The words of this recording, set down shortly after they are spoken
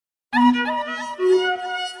Take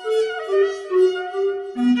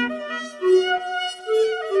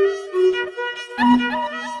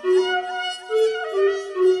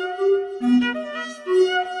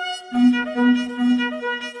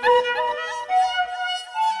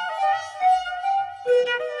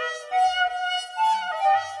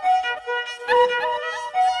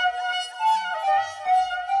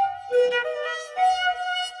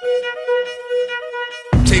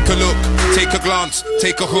a look, take a glance,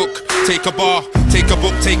 take a hook, take a bar, take a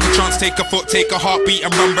book, take a chance, take a foot, take a heartbeat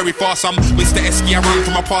and run very fast. I'm Mr. Esky, I run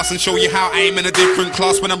from my past and show you how I am in a different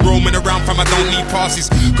class. When I'm roaming around fam, I don't need passes.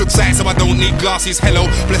 Good sight so I don't need glasses. Hello,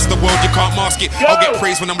 bless the world, you can't mask it. I'll get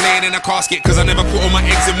praised when I'm laying in a casket, cause I never put all my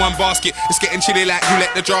eggs in one basket. It's getting chilly like you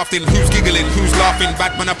let the draft in. Who's giggling, who's laughing,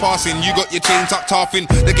 bad when I'm passing. You got your chain tucked half in.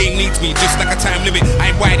 The game needs me, just like a time limit.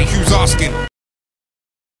 I ain't whitey, who's asking?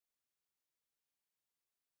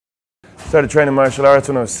 Started training martial arts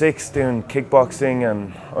when I was 6, doing kickboxing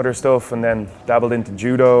and other stuff, and then dabbled into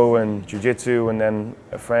judo and jiu-jitsu, and then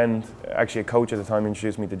a friend, actually a coach at the time,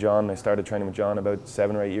 introduced me to John. I started training with John about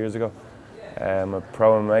 7 or 8 years ago. I'm a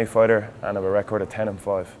pro MMA fighter and I have a record of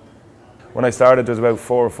 10-5. When I started there was about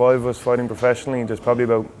 4 or 5 of us fighting professionally. There's probably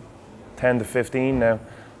about 10 to 15 now,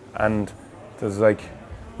 and there's like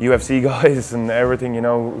UFC guys and everything, you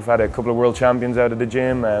know. We've had a couple of world champions out of the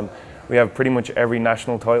gym. We have pretty much every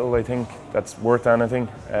national title, I think, that's worth anything.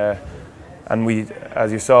 And we,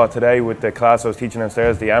 as you saw today with the class I was teaching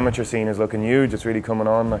downstairs, the amateur scene is looking huge. It's really coming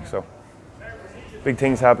on, like, so big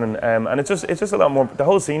things happening. And it's just a lot more. The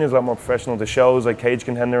whole scene is a lot more professional. The shows like Cage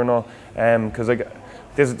Contender and all, because like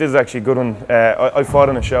this is actually a good one. I fought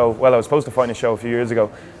on a show. Well, I was supposed to fight in a show a few years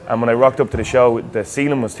ago, and when I rocked up to the show, the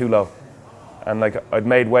ceiling was too low. And like I'd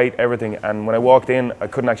made weight, everything, and when I walked in, I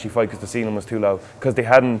couldn't actually fight because the ceiling was too low, because they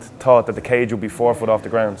hadn't thought that the cage would be 4 foot off the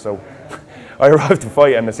ground. So I arrived to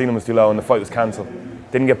fight and the ceiling was too low and the fight was cancelled.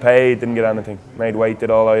 Didn't get paid, didn't get anything. Made weight,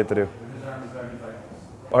 did all I had to do.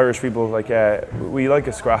 Irish people, like, we like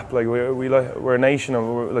a scrap. Like we're a nation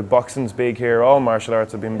of, like, boxing's big here. All martial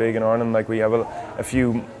arts have been big in Ireland. Like we have a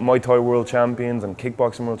few Muay Thai world champions and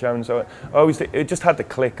kickboxing world champions. So I always think it just had to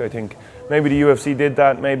click. I think maybe the UFC did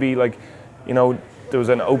that. Maybe, like, you know, there was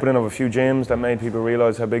an opening of a few gyms that made people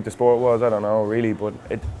realise how big the sport was. I don't know really, but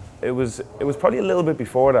it was probably a little bit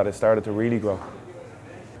before that it started to really grow.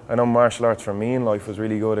 I know martial arts for me in life was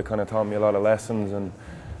really good. It kind of taught me a lot of lessons,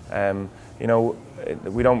 and you know,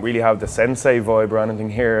 we don't really have the sensei vibe or anything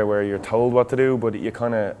here where you're told what to do, but you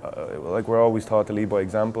kind of like, we're always taught to lead by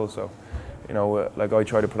example. So, you know, like I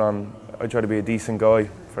try to be a decent guy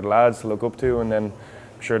for the lads to look up to, and then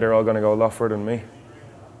I'm sure they're all going to go a lot further than me.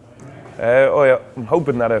 Oh yeah, I'm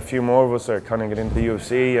hoping that a few more of us are kind of getting into the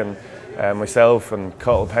UFC, and myself and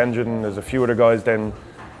Kyle Pendleton. There's a few other guys then,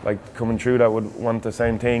 like, coming through that would want the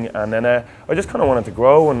same thing. And then I just kind of wanted to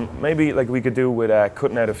grow, and maybe like we could do with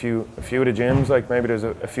cutting out a few of the gyms. Like maybe there's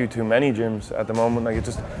a few too many gyms at the moment. Like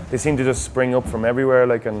they seem to just spring up from everywhere.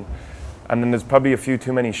 Like and then there's probably a few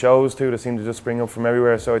too many shows too that seem to just spring up from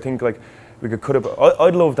everywhere. So I think like we could cut up.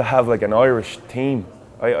 I'd love to have like an Irish team.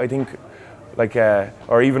 I think. Like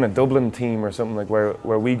or even a Dublin team or something, like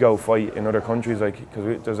where we go fight in other countries, like,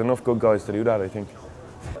 because there's enough good guys to do that, I think.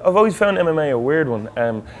 I've always found MMA a weird one.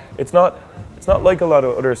 It's not like a lot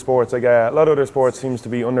of other sports. Like a lot of other sports seems to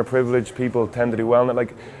be underprivileged. People tend to do well. And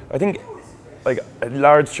like I think like a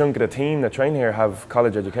large chunk of the team that train here have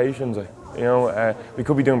college educations. Like, you know, we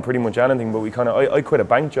could be doing pretty much anything, but we kind of I quit a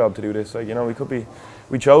bank job to do this. Like, you know,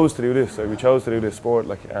 we chose to do this. Like, we chose to do this sport.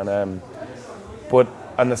 Like, and but.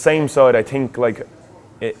 On the same side, I think like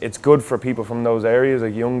it's good for people from those areas,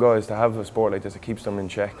 like young guys, to have a sport like this. It keeps them in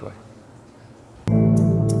check. Like.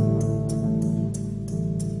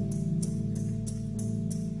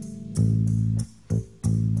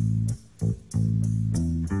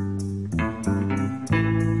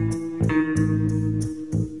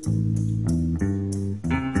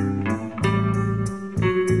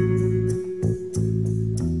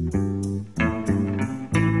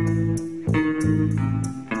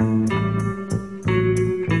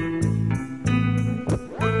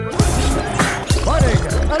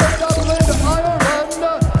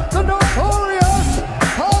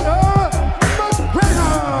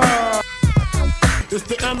 It's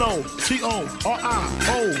the N-O-T-O-R-I-O-U-S.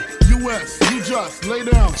 You just lay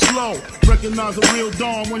down slow. Recognize a real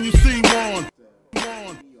dawn when you see one.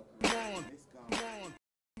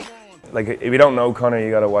 Like, if you don't know Conor, you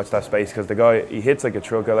gotta watch that space, because the guy, he hits like a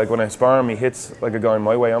truck. Like when I spar him, he hits like a guy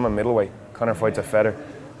my way. I'm a middleweight. Conor fights a feather,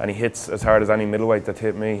 and he hits as hard as any middleweight that's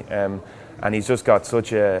hit me. And he's just got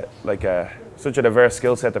such a diverse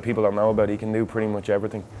skill set that people don't know about. He can do pretty much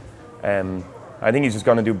everything. I think he's just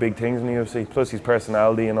going to do big things in the UFC. Plus his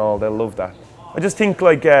personality and all, they'll love that. I just think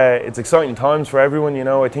like it's exciting times for everyone, you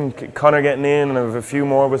know. I think Conor getting in, and if a few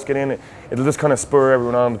more of us get in, it'll just kind of spur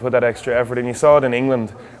everyone on to put that extra effort in. You saw it in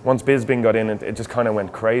England, once Bisping got in, it just kind of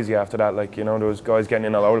went crazy after that. Like, you know, there was guys getting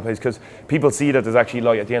in all over the place because people see that there's actually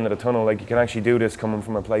light at the end of the tunnel. Like, you can actually do this coming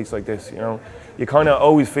from a place like this, you know. You kind of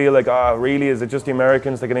always feel like, really, is it just the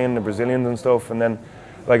Americans that get in, the Brazilians and stuff? And then,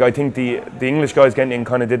 like, I think the English guys getting in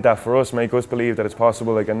kind of did that for us, make us believe that it's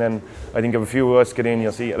possible. Like, and then I think if a few of us get in,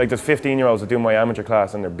 you'll see, like, there's 15-year-olds that do my amateur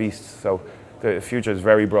class and they're beasts. So the future is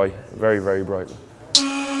very bright, very, very bright.